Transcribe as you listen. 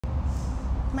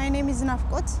My name is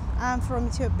Nafkot. I'm from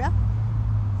Ethiopia.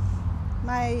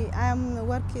 I am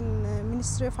working in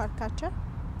Ministry of Agriculture.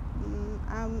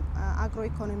 I'm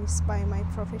agroeconomist by my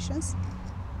professions.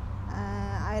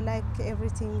 I like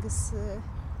everything is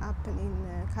happen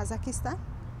in Kazakhstan.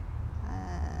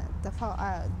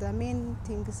 The main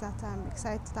thing that I'm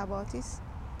excited about is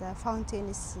the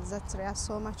fountains that are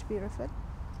so much beautiful,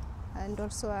 and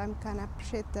also I can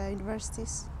appreciate the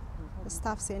universities, the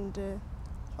staffs, and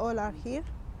all are here,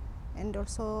 and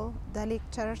also the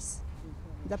lecturers,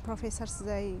 the professors,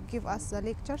 they give us the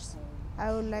lectures.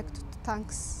 I would like to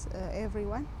thank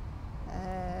everyone.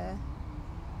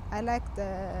 I like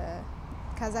the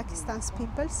Kazakhstan's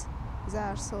peoples. They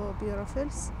are so beautiful,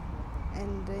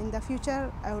 and in the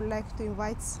future I would like to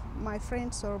invite my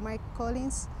friends or my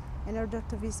colleagues in order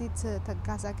to visit the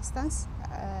Kazakhstan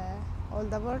all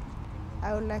the world.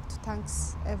 I would like to thank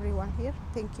everyone here.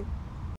 Thank you.